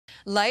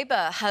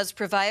Labor has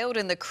prevailed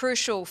in the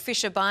crucial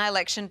Fisher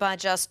by-election by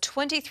just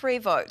 23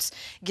 votes,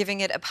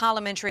 giving it a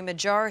parliamentary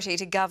majority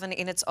to govern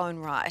in its own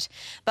right.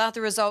 But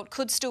the result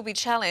could still be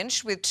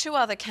challenged, with two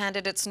other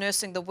candidates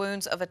nursing the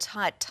wounds of a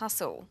tight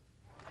tussle.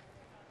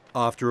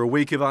 After a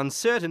week of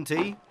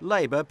uncertainty,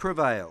 Labor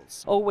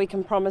prevails. All we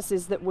can promise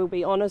is that we'll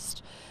be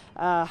honest,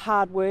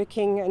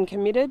 hard-working and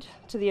committed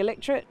to the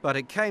electorate. But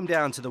it came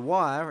down to the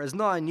wire. As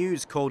 9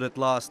 News called it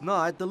last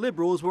night, the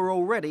Liberals were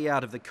already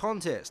out of the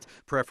contest,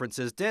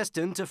 preferences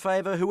destined to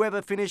favour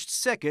whoever finished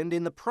second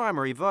in the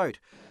primary vote.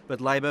 But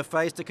Labor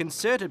faced a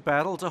concerted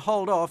battle to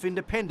hold off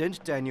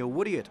independent Daniel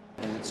Woodyatt.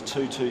 And it's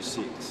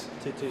 226.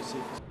 226.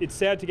 It's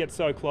sad to get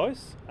so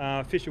close.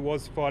 Fisher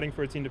was fighting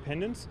for its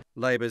independence.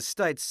 Labor's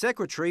State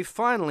Secretary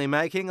finally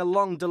making a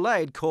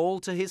long-delayed call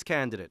to his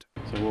candidate.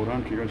 So well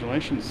done,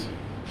 congratulations.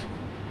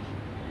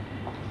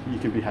 You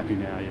can be happy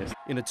now, yes.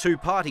 In a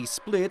two-party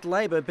split,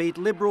 Labor beat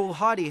Liberal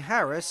Heidi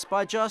Harris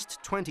by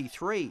just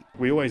 23.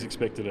 We always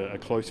expected a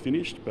close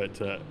finish, but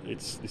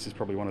this is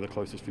probably one of the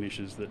closest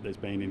finishes that there's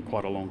been in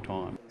quite a long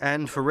time.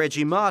 And for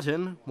Reggie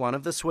Martin, one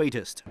of the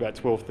sweetest. About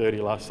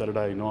 12:30 last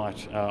Saturday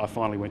night, I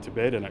finally went to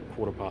bed, and at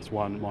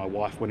 1:15 my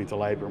wife went into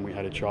labour and we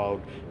had a child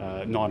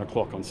 9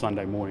 o'clock on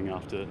Sunday morning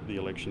after the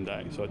election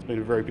day. So it's been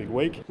a very big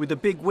week. With a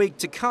big week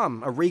to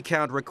come, a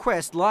recount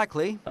request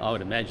likely. I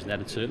would imagine that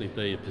would certainly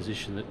be a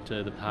position that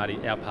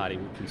our party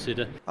would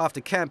consider. After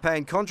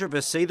campaign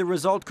controversy, the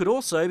result could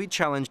also be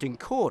challenged in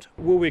court.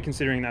 We'll be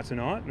considering that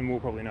tonight, and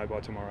we'll probably know by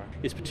tomorrow.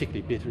 It's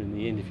particularly bitter in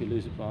the end if you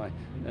lose it by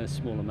a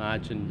smaller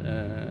margin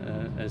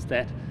as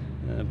that.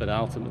 But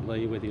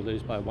ultimately, whether you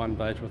lose by 1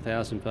 vote or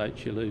 1,000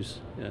 votes, you lose.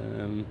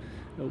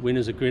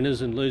 Winners are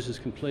grinners and losers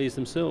can please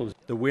themselves.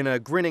 The winner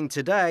grinning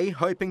today,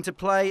 hoping to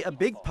play a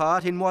big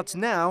part in what's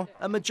now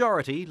a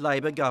majority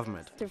Labor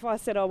government. If I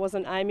said I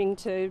wasn't aiming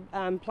to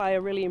play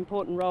a really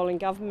important role in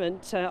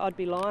government, I'd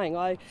be lying.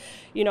 I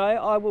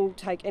will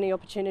take any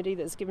opportunity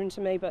that's given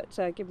to me, but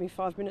give me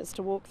 5 minutes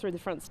to walk through the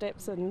front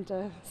steps and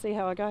see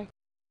how I go.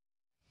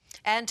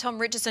 And Tom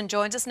Richardson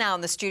joins us now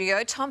in the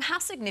studio. Tom, how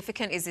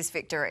significant is this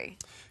victory?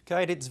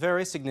 Kate, it's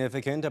very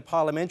significant. A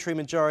parliamentary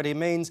majority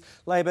means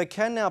Labor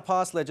can now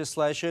pass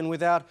legislation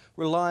without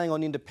relying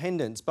on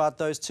independents. But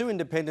those two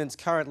independents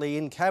currently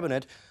in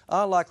Cabinet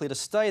are likely to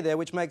stay there,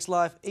 which makes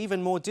life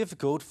even more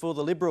difficult for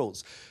the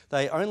Liberals.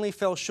 They only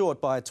fell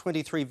short by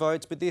 23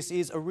 votes, but this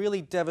is a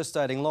really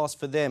devastating loss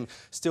for them.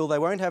 Still, they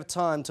won't have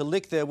time to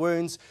lick their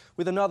wounds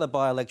with another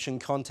by-election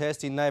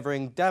contest in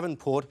neighbouring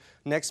Devonport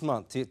next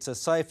month. It's a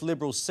safe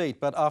Liberal seat,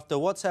 but after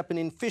what's happened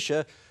in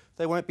Fisher,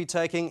 they won't be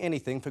taking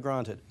anything for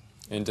granted.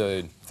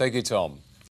 Indeed. Thank you, Tom.